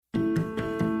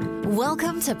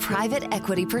Welcome to Private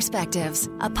Equity Perspectives,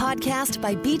 a podcast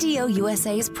by BDO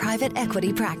USA's private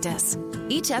equity practice.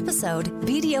 Each episode,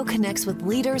 BDO connects with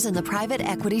leaders in the private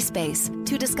equity space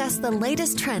to discuss the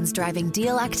latest trends driving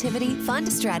deal activity, fund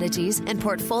strategies, and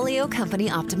portfolio company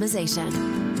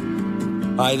optimization.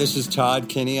 Hi, this is Todd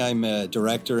Kinney. I'm a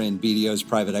director in BDO's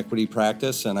private equity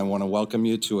practice, and I want to welcome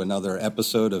you to another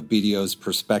episode of BDO's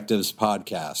Perspectives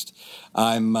podcast.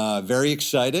 I'm very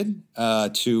excited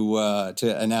to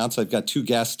announce I've got two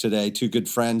guests today, two good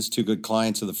friends, two good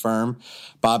clients of the firm.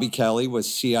 Bobby Kelly with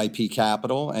CIP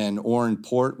Capital and Orin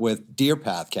Port with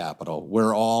Deerpath Capital.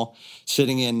 We're all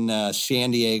sitting in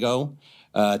San Diego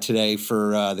today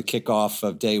for the kickoff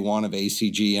of day one of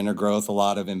ACG InterGrowth. A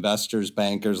lot of investors,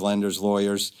 bankers, lenders,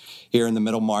 lawyers here in the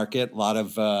middle market. A lot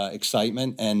of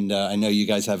excitement, and I know you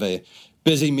guys have a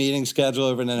busy meeting schedule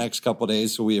over the next couple of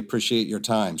days, so we appreciate your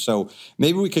time. So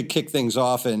maybe we could kick things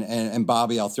off, and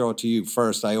Bobby, I'll throw it to you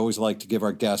first. I always like to give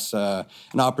our guests an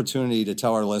opportunity to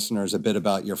tell our listeners a bit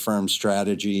about your firm's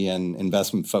strategy and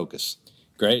investment focus.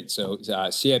 Great. So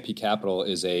CIP Capital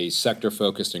is a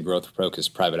sector-focused and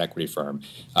growth-focused private equity firm.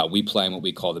 We play in what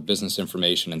we call the business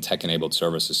information and tech-enabled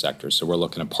services sector. So we're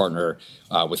looking to partner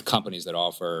with companies that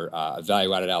offer a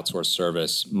value-added outsourced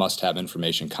service, must-have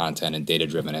information content, and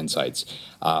data-driven insights.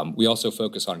 We also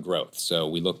focus on growth. So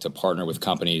we look to partner with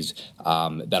companies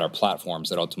that are platforms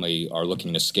that ultimately are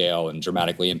looking to scale and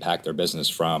dramatically impact their business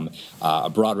from a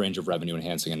broad range of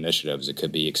revenue-enhancing initiatives. It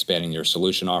could be expanding your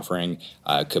solution offering.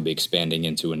 It could be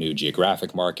expanding into a new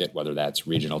geographic market, whether that's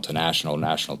regional to national,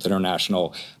 national to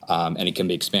international, and it can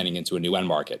be expanding into a new end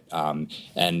market.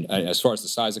 And as far as the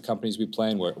size of companies we play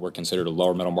in, we're considered a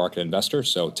lower middle market investor,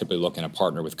 so typically looking to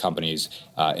partner with companies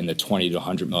in the 20 to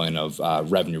 100 million of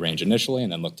revenue range initially,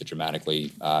 and then look to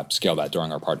dramatically scale that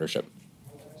during our partnership.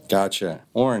 Gotcha.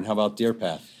 Orin, how about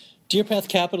Deerpath? Deerpath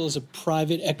Capital is a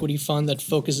private equity fund that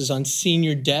focuses on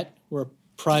senior debt. We're a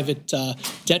private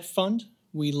debt fund.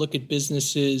 We look at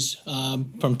businesses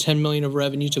from 10 million of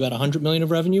revenue to about 100 million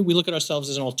of revenue. We look at ourselves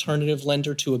as an alternative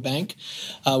lender to a bank.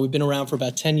 We've been around for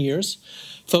about 10 years,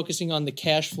 focusing on the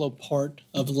cash flow part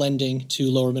of lending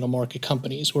to lower middle market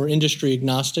companies. We're industry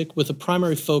agnostic with a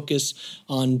primary focus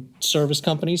on service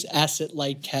companies, asset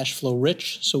light, cash flow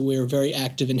rich. So we're very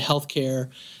active in healthcare,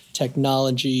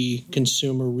 technology,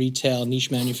 consumer, retail, niche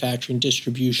manufacturing,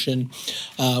 distribution.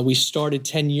 We started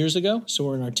 10 years ago, so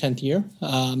we're in our 10th year.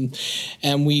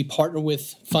 And we partner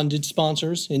with funded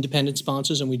sponsors, independent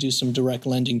sponsors, and we do some direct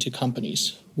lending to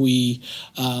companies. We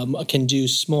can do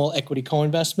small equity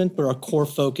co-investment, but our core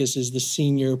focus is the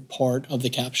senior part of the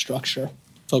cap structure,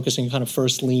 focusing kind of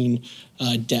first lien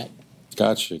debt.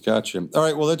 Gotcha. All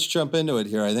right, well, let's jump into it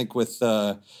here. I think with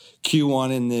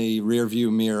Q1 in the rearview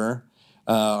mirror,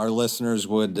 our listeners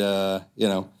would,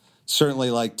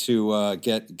 certainly like to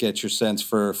get your sense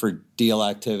for deal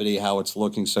activity, how it's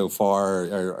looking so far.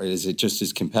 Or is it just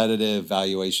as competitive?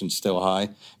 Valuation still high?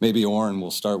 Maybe Orin,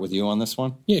 we'll start with you on this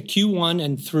one. Yeah, Q1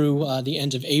 and through the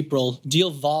end of April,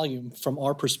 deal volume from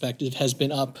our perspective has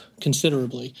been up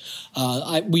considerably.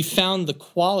 We found the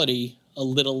quality a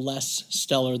little less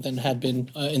stellar than had been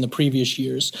in the previous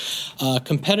years.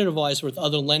 Competitive-wise, with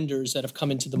other lenders that have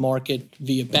come into the market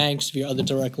via banks, via other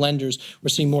direct lenders, we're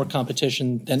seeing more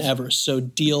competition than ever. So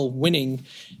deal winning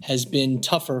has been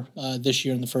tougher this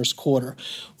year in the first quarter.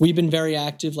 We've been very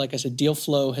active. Like I said, deal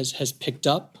flow has picked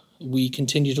up. We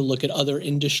continue to look at other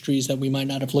industries that we might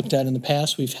not have looked at in the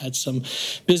past. We've had some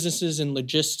businesses in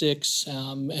logistics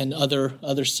and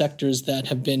other sectors that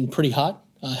have been pretty hot.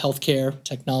 Healthcare,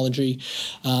 technology.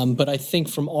 But I think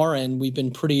from our end, we've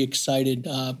been pretty excited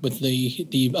with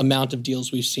the amount of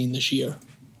deals we've seen this year.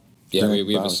 Yeah,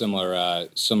 we have a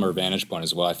similar vantage point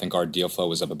as well. I think our deal flow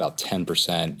was up about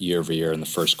 10% year over year in the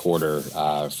first quarter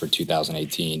for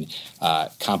 2018.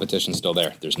 Competition's still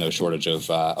there. There's no shortage of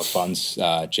funds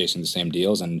chasing the same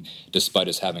deals, and despite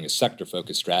us having a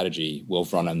sector-focused strategy, we'll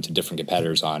run into different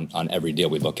competitors on every deal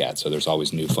we look at. So there's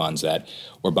always new funds that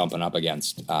we're bumping up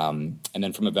against. And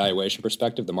then from a valuation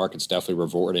perspective, the market's definitely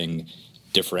rewarding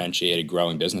differentiated,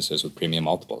 growing businesses with premium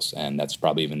multiples, and that's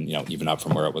probably even up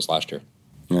from where it was last year.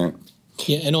 Right.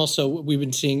 Yeah, and also we've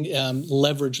been seeing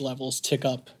leverage levels tick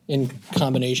up in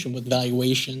combination with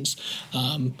valuations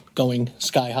going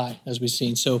sky high, as we've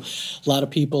seen. So a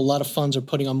lot of funds are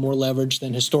putting on more leverage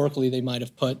than historically they might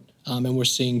have put, and we're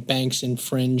seeing banks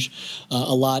infringe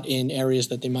a lot in areas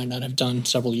that they might not have done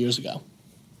several years ago.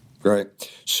 Right.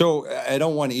 So I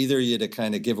don't want either of you to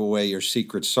kind of give away your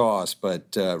secret sauce,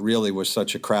 but really with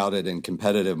such a crowded and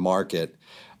competitive market,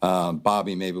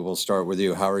 Bobby, maybe we'll start with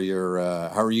you. How are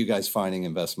you guys finding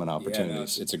investment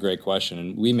opportunities? It's a great question,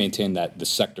 and we maintain that the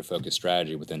sector-focused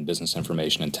strategy within business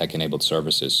information and tech-enabled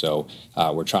services. So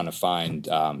we're trying to find,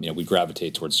 we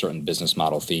gravitate towards certain business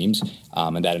model themes,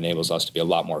 and that enables us to be a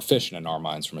lot more efficient in our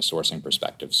minds from a sourcing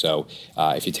perspective. So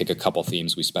if you take a couple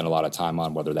themes we spend a lot of time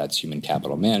on, whether that's human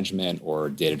capital management or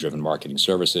data-driven marketing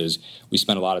services, we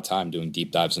spend a lot of time doing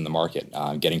deep dives in the market,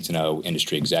 getting to know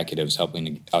industry executives,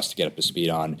 helping us to get up to speed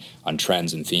on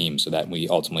trends and themes so that we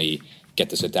ultimately get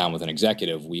to sit down with an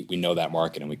executive. We know that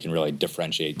market, and we can really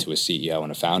differentiate to a CEO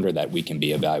and a founder that we can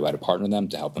be a value-added partner to them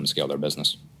to help them scale their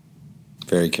business.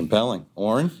 Very compelling.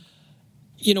 Orin?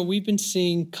 We've been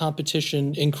seeing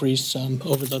competition increase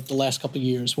over the last couple of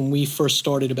years. When we first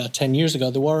started about 10 years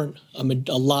ago, there weren't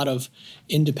a lot of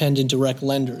independent direct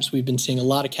lenders. We've been seeing a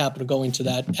lot of capital going to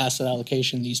that asset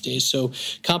allocation these days. So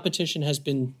competition has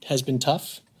been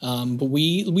tough. But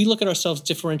we look at ourselves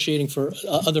differentiating for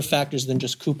other factors than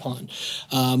just coupon.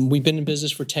 We've been in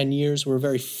business for 10 years. We're a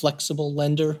very flexible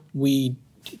lender. We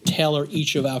tailor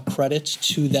each of our credits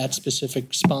to that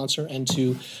specific sponsor and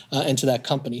to that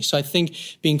company. So I think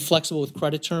being flexible with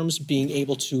credit terms, being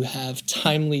able to have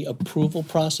timely approval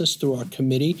process through our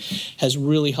committee has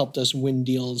really helped us win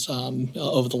deals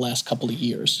over the last couple of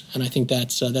years. And I think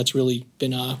that's really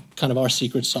been kind of our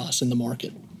secret sauce in the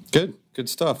market. Good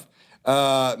stuff.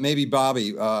 Maybe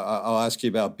Bobby, I'll ask you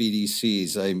about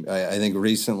BDCs. I think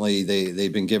recently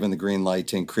they've been given the green light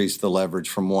to increase the leverage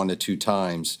from 1 to 2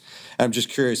 times. I'm just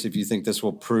curious if you think this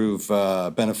will prove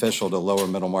beneficial to lower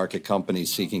middle market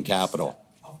companies seeking capital.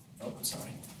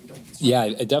 Yeah,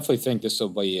 I definitely think this will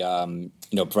be,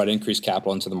 provide increased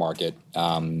capital into the market.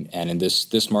 And in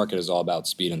this market is all about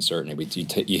speed and certainty.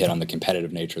 You hit on the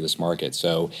competitive nature of this market.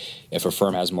 So if a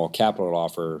firm has more capital to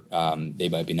offer, they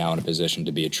might be now in a position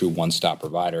to be a true one-stop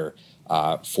provider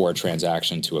for a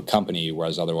transaction to a company,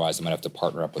 whereas otherwise they might have to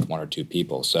partner up with 1 or 2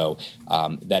 people. So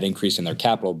that increase in their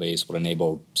capital base would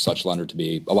enable such lender to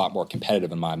be a lot more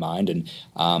competitive in my mind.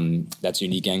 And that's a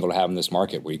unique angle to have in this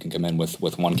market, where you can come in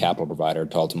with one capital provider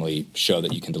to ultimately show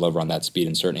that you can deliver on that speed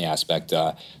and certainty aspect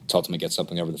to ultimately get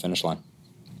something over the finish line.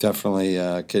 Definitely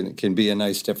can be a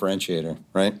nice differentiator,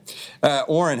 right?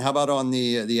 Orin, how about on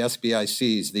the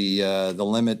SBICs?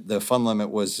 The fund limit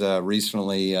was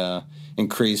recently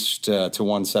increased to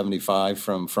 175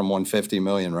 from 150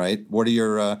 million, right? What are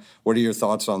your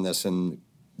thoughts on this and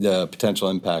the potential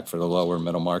impact for the lower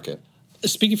middle market?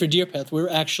 Speaking for Deerpath, we're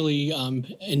actually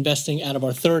investing out of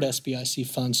our 3rd SBIC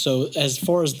fund. So as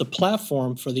far as the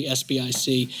platform for the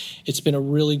SBIC, it's been a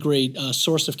really great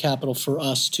source of capital for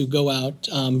us to go out,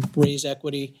 raise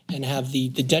equity, and have the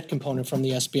debt component from the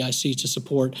SBIC to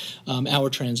support our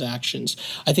transactions.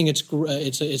 I think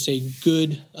it's a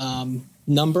good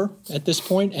number at this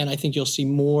point, and I think you'll see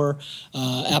more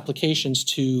applications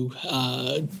to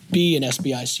be an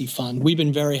SBIC fund. We've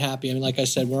been very happy. I mean, like I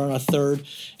said, we're on our 3rd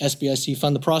SBIC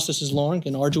fund. The process is long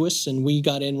and arduous, and we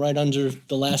got in right under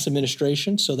the last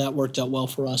administration, so that worked out well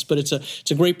for us. But it's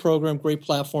a great program, great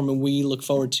platform, and we look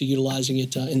forward to utilizing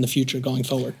it in the future going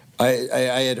forward. I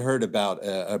had heard about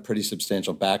a pretty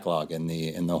substantial backlog in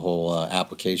the whole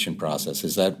application process.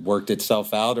 Has that worked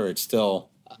itself out, or it's still?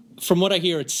 From what I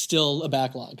hear, it's still a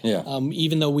backlog. Yeah.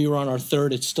 Even though we were on our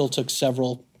 3rd, it still took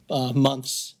several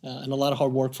months and a lot of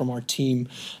hard work from our team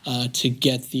to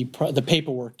get the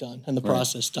paperwork done and the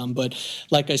process done. But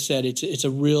like I said, it's a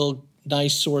real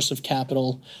nice source of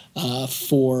capital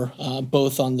for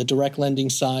both on the direct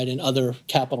lending side and other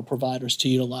capital providers to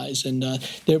utilize. And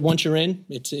once you're in,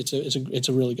 it's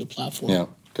a really good platform. Yeah.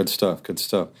 Good stuff.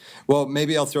 Well,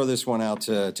 maybe I'll throw this one out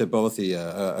to both of you.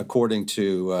 According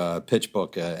to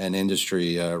PitchBook, an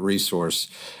industry resource,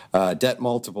 debt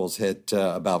multiples hit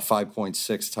about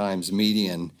 5.6 times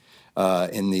median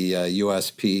in the U.S.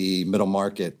 PE middle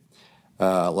market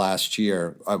last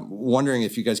year. I'm wondering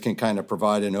if you guys can kind of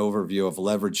provide an overview of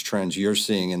leverage trends you're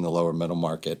seeing in the lower middle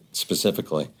market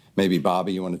specifically. Maybe,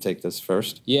 Bobby, you want to take this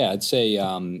first? Yeah, I'd say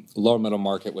lower middle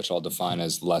market, which I'll define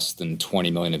as less than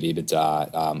 20 million of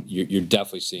EBITDA, you're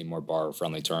definitely seeing more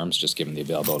borrower-friendly terms, just given the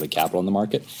availability of capital in the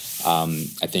market.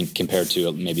 I think compared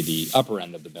to maybe the upper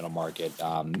end of the middle market,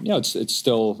 it's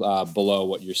still below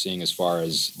what you're seeing as far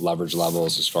as leverage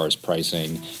levels, as far as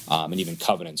pricing, and even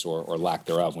covenants or lack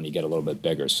thereof when you get a little bit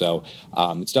bigger. So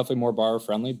it's definitely more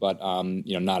borrower-friendly, but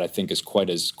not, I think, as quite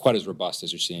as robust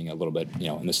as you're seeing a little bit,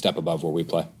 in the step above where we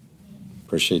play.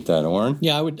 Appreciate that. Orin?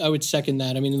 Yeah, I would second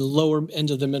that. I mean, in the lower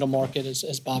end of the middle market,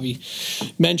 as Bobby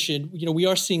mentioned, we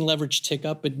are seeing leverage tick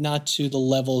up, but not to the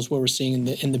levels where we're seeing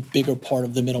in the bigger part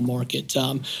of the middle market.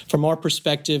 From our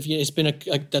perspective, it's been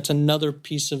that's another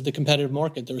piece of the competitive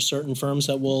market. There are certain firms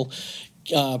that will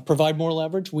provide more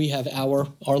leverage. We have our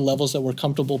levels that we're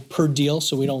comfortable per deal,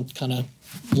 so we don't kind of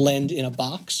lend in a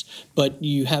box. But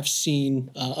you have seen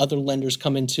other lenders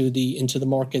come into the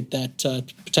market that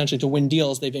potentially to win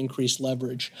deals, they've increased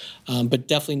leverage, but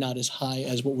definitely not as high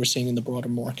as what we're seeing in the broader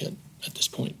market at this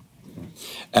point.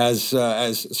 As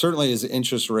certainly as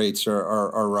interest rates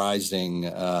are rising,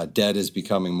 debt is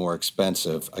becoming more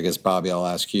expensive. I guess, Bobby, I'll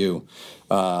ask you.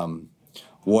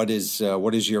 What is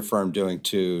your firm doing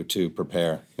to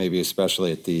prepare, maybe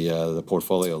especially at the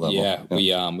portfolio level? Yeah.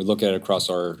 We look at it across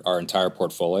our entire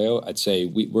portfolio. I'd say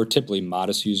we're typically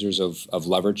modest users of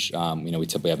leverage. We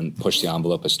typically haven't pushed the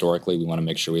envelope historically. We want to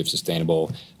make sure we have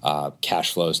sustainable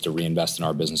cash flows to reinvest in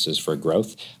our businesses for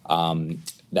growth.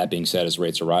 That being said, as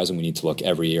rates are rising, we need to look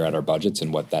every year at our budgets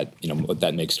and what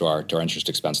that makes to our interest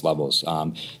expense levels.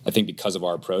 I think because of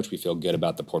our approach, we feel good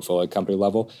about the portfolio company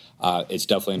level. It's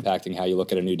definitely impacting how you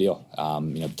look at a new deal.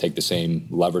 Take the same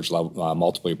leverage level,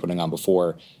 multiple you're putting on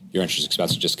before, your interest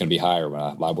expense is just going to be higher.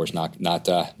 LIBOR's not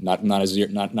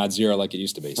zero like it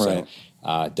used to be. So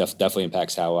definitely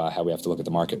impacts how we have to look at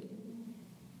the market.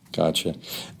 Gotcha.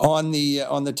 On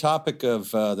the topic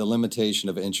of the limitation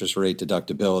of interest rate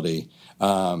deductibility,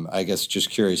 I guess just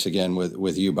curious again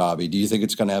with you, Bobby, do you think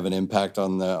it's going to have an impact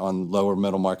on lower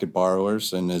middle market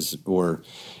borrowers, and is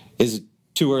it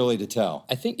too early to tell?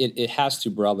 I think it has to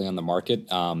broadly on the market.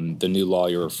 The new law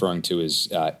you're referring to is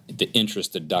the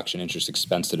interest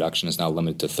expense deduction is now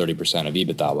limited to 30% of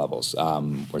EBITDA levels,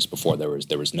 whereas before there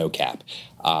was no cap.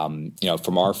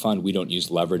 From our fund, we don't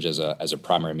use leverage as a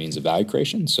primary means of value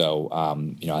creation, so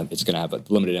it's going to have a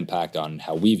limited impact on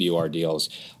how we view our deals.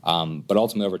 But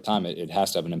ultimately, over time, it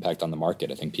has to have an impact on the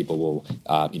market. I think people will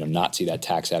not see that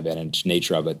tax advantage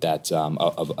nature of it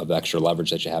of extra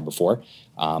leverage that you had before.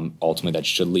 Ultimately, that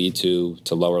should lead to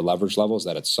lower leverage levels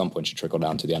that at some point should trickle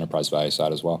down to the enterprise value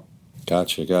side as well.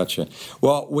 Gotcha.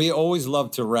 Well, we always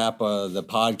love to wrap the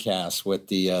podcast with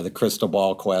the crystal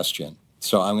ball question.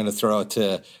 So I'm going to throw it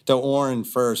to Orin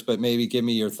first, but maybe give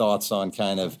me your thoughts on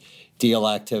kind of deal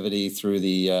activity through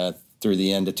the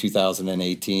end of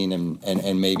 2018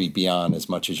 and maybe beyond, as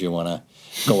much as you want to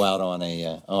go out on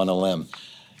a limb.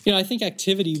 I think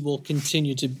activity will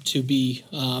continue to be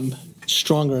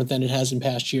stronger than it has in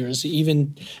past years.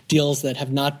 Even deals that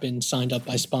have not been signed up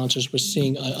by sponsors, we're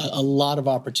seeing a lot of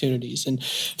opportunities. And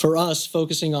for us,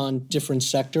 focusing on different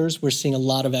sectors, we're seeing a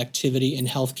lot of activity in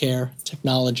healthcare,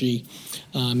 technology,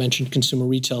 I mentioned consumer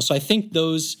retail. So I think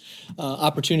those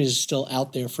opportunities are still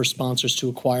out there for sponsors to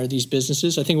acquire these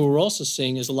businesses. I think what we're also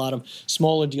seeing is a lot of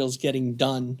smaller deals getting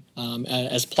done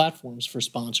as platforms for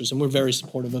sponsors. And we're very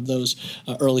supportive of those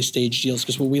early stage deals,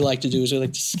 because what we like to do is we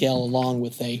like to scale along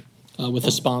with a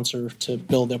sponsor to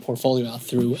build their portfolio out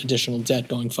through additional debt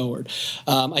going forward.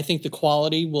 I think the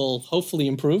quality will hopefully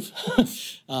improve.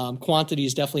 Quantity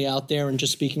is definitely out there, and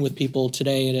just speaking with people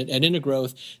today at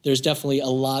InterGrowth, there's definitely a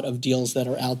lot of deals that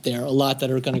are out there, a lot that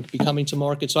are going to be coming to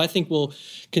market. So I think we'll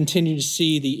continue to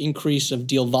see the increase of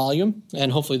deal volume,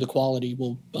 and hopefully the quality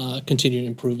will continue to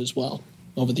improve as well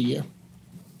over the year.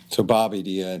 So, Bobby,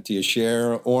 do you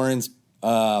share Orin's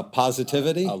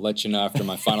positivity? I'll let you know after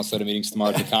my final set of meetings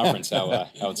tomorrow at the conference how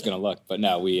it's going to look. But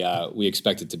no, we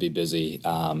expect it to be busy.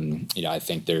 I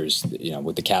think there's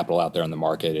with the capital out there in the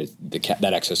market,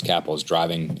 that excess capital is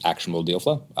driving actionable deal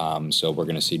flow. So we're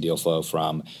going to see deal flow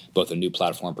from both a new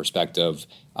platform perspective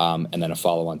and then a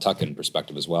follow-on tuck-in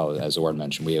perspective as well. As Orin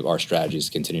mentioned, we have our strategies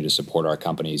to continue to support our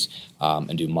companies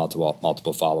and do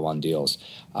multiple follow-on deals.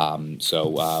 So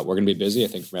we're going to be busy. I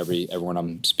think from everyone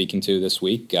I'm speaking to this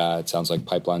week, it sounds like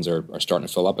pipelines are starting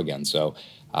to fill up again. So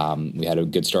we had a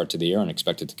good start to the year and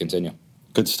expect it to continue.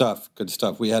 Good stuff.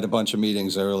 We had a bunch of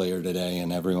meetings earlier today,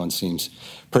 and everyone seems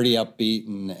pretty upbeat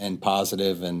and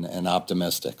positive and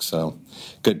optimistic. So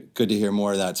good to hear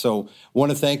more of that. So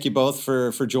want to thank you both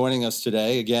for joining us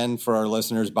today. Again, for our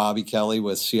listeners, Bobby Kelly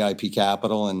with CIP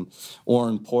Capital and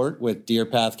Orin Port with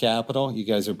Deerpath Capital. You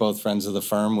guys are both friends of the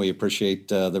firm. We appreciate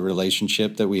the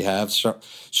relationship that we have.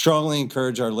 Strongly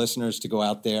encourage our listeners to go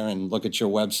out there and look at your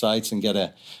websites and get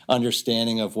an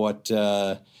understanding of what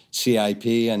CIP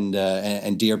and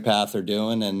Deerpath are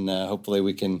doing, and hopefully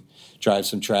we can drive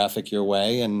some traffic your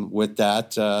way. And with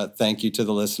that, thank you to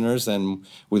the listeners, and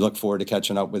we look forward to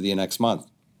catching up with you next month.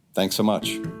 Thanks so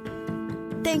much.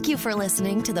 Thank you for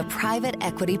listening to the Private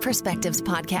Equity Perspectives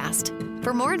podcast.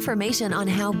 For more information on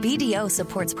how BDO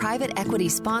supports private equity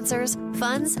sponsors,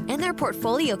 funds, and their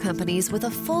portfolio companies with a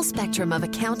full spectrum of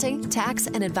accounting, tax,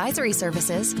 and advisory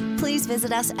services, please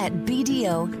visit us at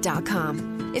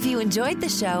bdo.com. If you enjoyed the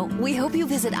show, we hope you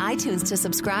visit iTunes to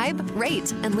subscribe,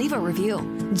 rate, and leave a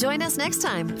review. Join us next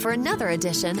time for another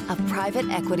edition of Private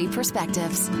Equity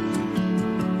Perspectives.